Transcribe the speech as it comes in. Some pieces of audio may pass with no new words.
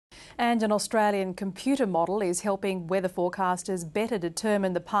And an Australian computer model is helping weather forecasters better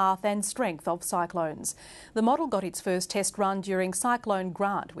determine the path and strength of cyclones. The model got its first test run during Cyclone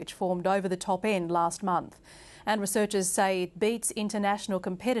Grant, which formed over the top end last month. And researchers say it beats international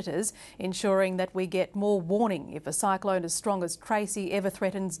competitors, ensuring that we get more warning if a cyclone as strong as Tracy ever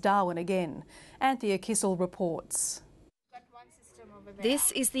threatens Darwin again. Anthea Kissel reports.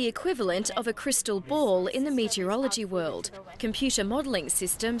 This is the equivalent of a crystal ball in the meteorology world. Computer modelling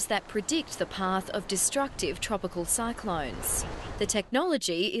systems that predict the path of destructive tropical cyclones. The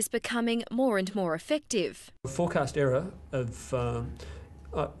technology is becoming more and more effective. Forecast error of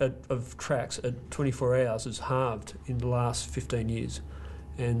tracks at 24 hours has halved in the last 15 years.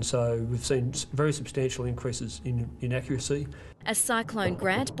 And so we've seen very substantial increases in accuracy. As Cyclone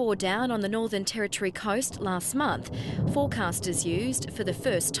Grant bore down on the Northern Territory coast last month, forecasters used, for the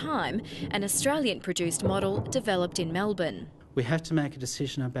first time, an Australian-produced model developed in Melbourne. We have to make a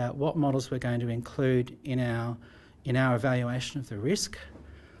decision about what models we're going to include in our evaluation of the risk,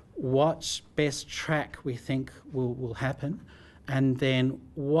 what best track we think will happen, and then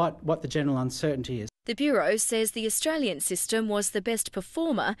what the general uncertainty is. The Bureau says the Australian system was the best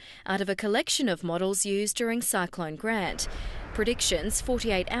performer out of a collection of models used during Cyclone Grant. Predictions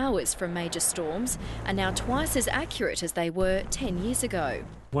 48 hours from major storms are now twice as accurate as they were 10 years ago.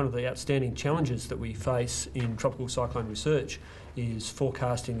 One of the outstanding challenges that we face in tropical cyclone research is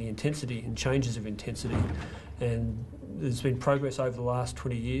forecasting the intensity and changes of intensity. And there's been progress over the last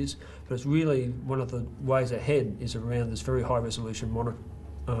 20 years, but it's really one of the ways ahead is around this very high resolution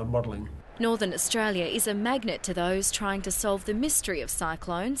modelling. Northern Australia is a magnet to those trying to solve the mystery of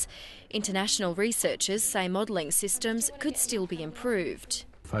cyclones. International researchers say modelling systems could still be improved.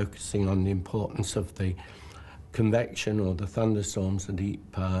 Focusing on the importance of the convection or the thunderstorms, the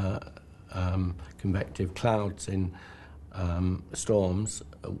deep convective clouds in storms,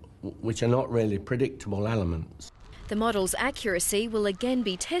 which are not really predictable elements. The model's accuracy will again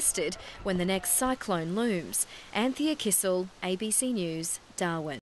be tested when the next cyclone looms. Anthea Kissel, ABC News, Darwin.